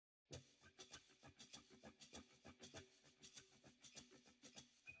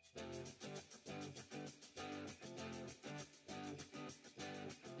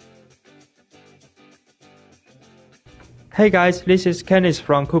Hey guys, this is Kenneth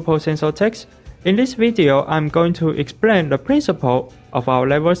from KUPO SENSOTEX. In this video, I'm going to explain the principle of our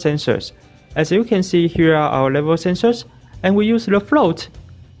level sensors. As you can see, here are our level sensors, and we use the float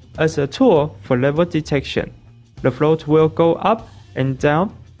as a tool for level detection. The float will go up and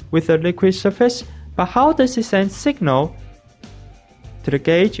down with the liquid surface, but how does it send signal to the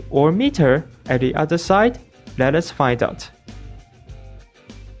gauge or meter at the other side? Let us find out.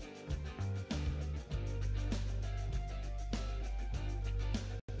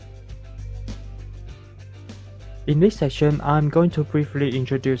 In this section, I'm going to briefly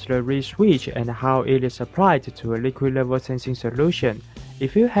introduce the reed switch and how it is applied to a liquid level sensing solution.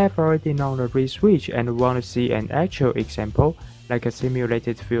 If you have already known the reed switch and want to see an actual example, like a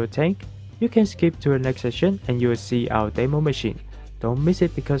simulated fuel tank, you can skip to the next section and you will see our demo machine. Don't miss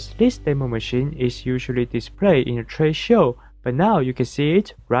it because this demo machine is usually displayed in a trade show, but now you can see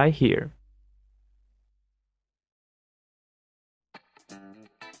it right here.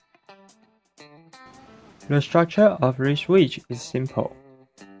 The structure of reed switch is simple.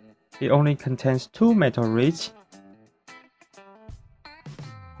 It only contains two metal reeds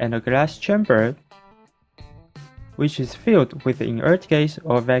and a glass chamber, which is filled with inert gas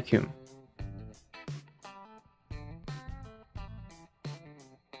or vacuum.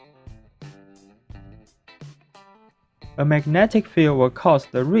 A magnetic field will cause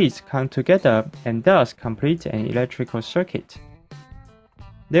the reeds come together and thus complete an electrical circuit.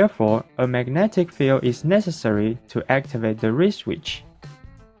 Therefore, a magnetic field is necessary to activate the reed switch.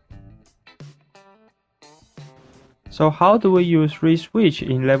 So how do we use reed switch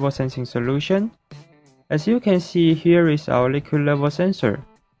in level sensing solution? As you can see, here is our liquid level sensor.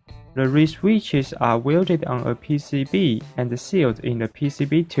 The reed switches are welded on a PCB and sealed in the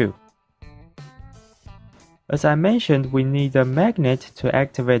PCB too. As I mentioned, we need a magnet to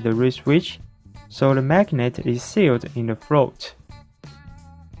activate the reed switch, so the magnet is sealed in the float.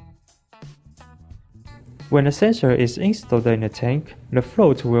 When the sensor is installed in the tank, the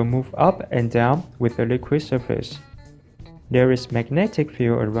float will move up and down with the liquid surface. There is magnetic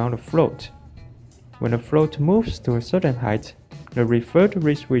field around the float. When the float moves to a certain height, the referred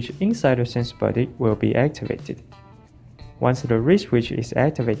reed switch inside the sensor body will be activated. Once the reed switch is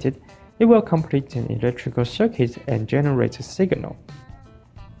activated, it will complete an electrical circuit and generate a signal.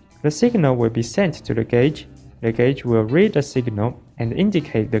 The signal will be sent to the gauge. The gauge will read the signal and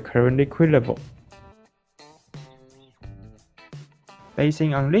indicate the current liquid level.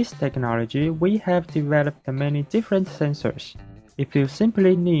 Basing on this technology, we have developed many different sensors. If you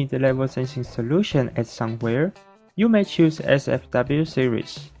simply need a level sensing solution at somewhere, you may choose SFW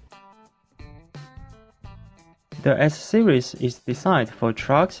series. The S series is designed for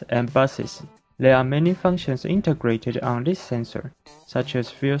trucks and buses. There are many functions integrated on this sensor, such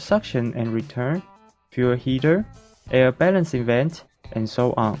as fuel suction and return, fuel heater, air balancing vent, and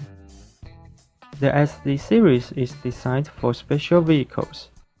so on. The SD series is designed for special vehicles.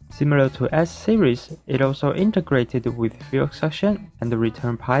 Similar to S series, it also integrated with fuel suction and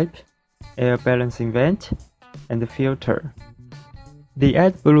return pipe, air balancing vent, and filter. The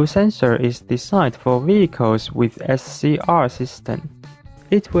AdBlue sensor is designed for vehicles with SCR system.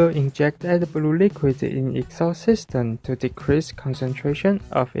 It will inject AdBlue liquid in exhaust system to decrease concentration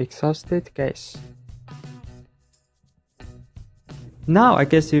of exhausted gas. Now I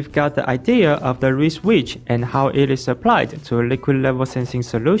guess you've got the idea of the reed switch and how it is applied to a liquid level sensing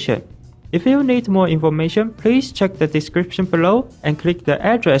solution. If you need more information, please check the description below and click the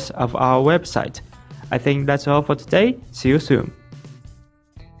address of our website. I think that's all for today. See you soon.